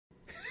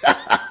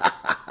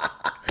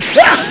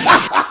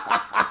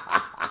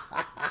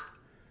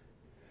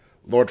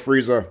Lord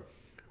Frieza,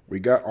 we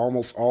got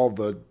almost all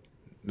the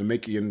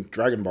Namekian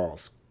Dragon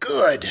Balls.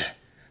 Good.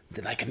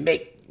 Then I can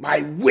make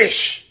my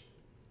wish.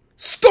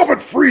 Stop it,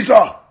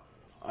 Frieza!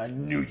 I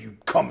knew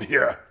you'd come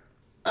here.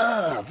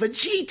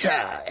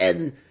 Vegeta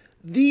and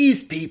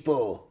these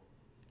people.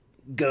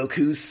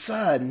 Goku's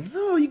son.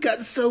 Oh, you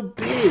got so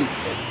big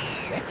and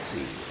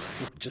sexy.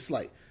 Just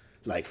like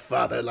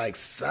father, like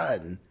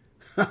son.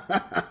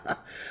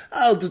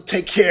 I'll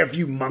take care of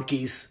you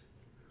monkeys.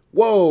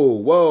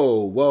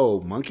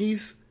 Whoa,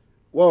 monkeys?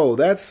 Whoa,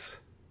 that's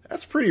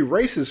pretty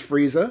racist,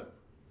 Frieza.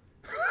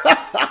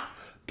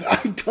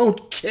 I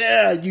don't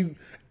care, you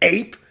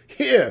ape.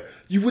 Here,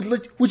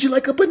 would you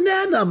like a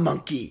banana,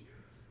 monkey?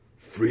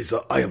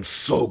 Frieza, I am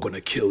so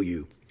gonna kill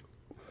you.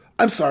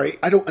 I'm sorry,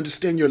 I don't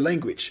understand your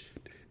language.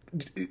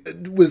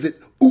 Was it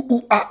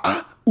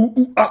ooh-ooh-ah-ah?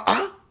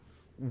 Ooh-ooh-ah-ah?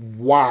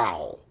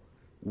 Wow,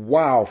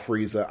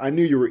 Frieza, I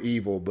knew you were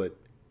evil, but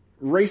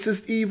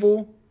racist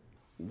evil?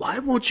 Why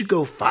won't you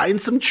go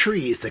find some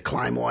trees to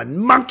climb on,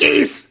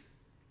 monkeys?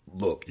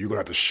 Look, you're gonna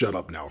have to shut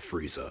up now,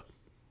 Frieza.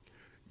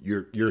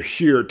 You're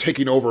here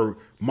taking over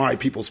my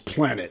people's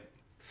planet.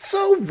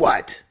 So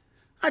what?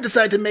 I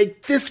decided to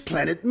make this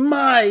planet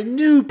my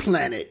new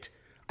planet.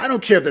 I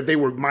don't care that they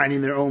were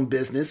minding their own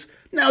business.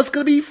 Now it's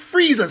going to be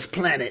Frieza's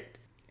planet.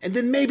 And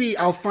then maybe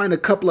I'll find a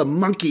couple of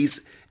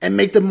monkeys and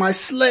make them my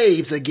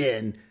slaves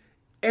again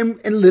and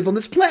live on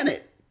this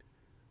planet.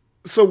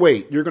 So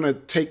wait, you're going to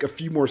take a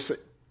few more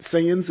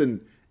Saiyans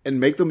and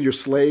make them your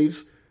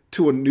slaves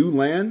to a new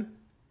land?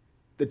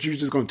 That you're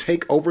just going to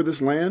take over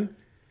this land?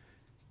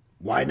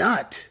 Why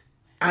not?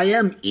 I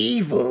am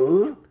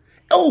evil.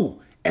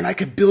 Oh, and I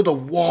could build a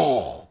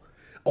wall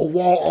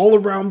all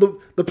around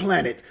the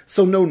planet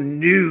so no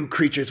new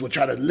creatures will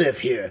try to live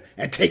here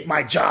and take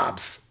my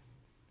jobs.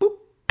 Boop.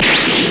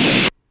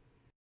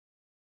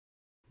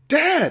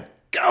 Dad!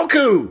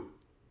 Goku!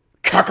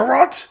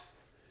 Kakarot?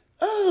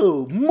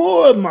 Oh,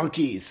 more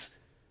monkeys.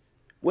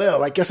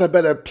 Well, I guess I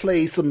better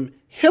play some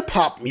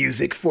hip-hop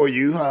music for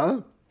you,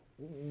 huh?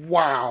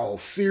 Wow,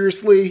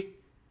 seriously?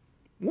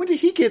 When did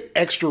he get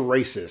extra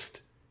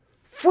racist?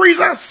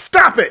 Frieza,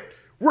 stop it!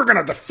 We're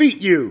gonna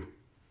defeat you!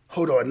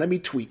 Hold on, let me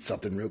tweet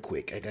something real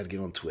quick. I gotta get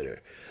on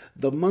Twitter.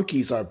 The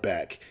monkeys are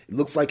back. It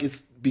looks like it's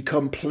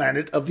become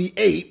Planet of the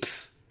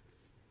Apes.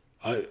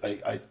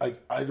 I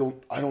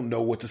don't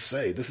know what to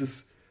say. This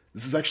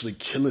is actually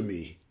killing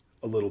me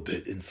a little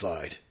bit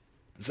inside.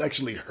 This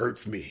actually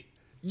hurts me.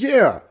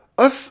 Yeah,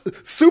 us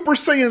Super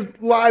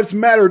Saiyan lives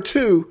matter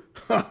too.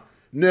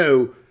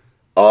 No,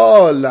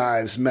 all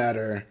lives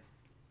matter.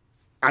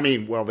 I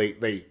mean, well,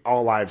 they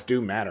all lives do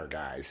matter,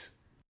 guys.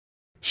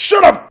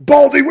 Shut up,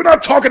 Baldy! We're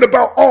not talking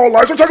about all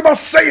lives. We're talking about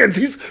Saiyans.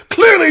 He's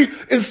clearly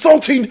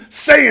insulting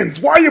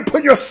Saiyans. Why are you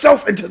putting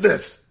yourself into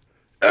this?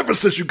 Ever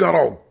since you got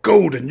all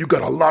golden, you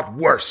got a lot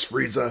worse,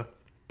 Frieza.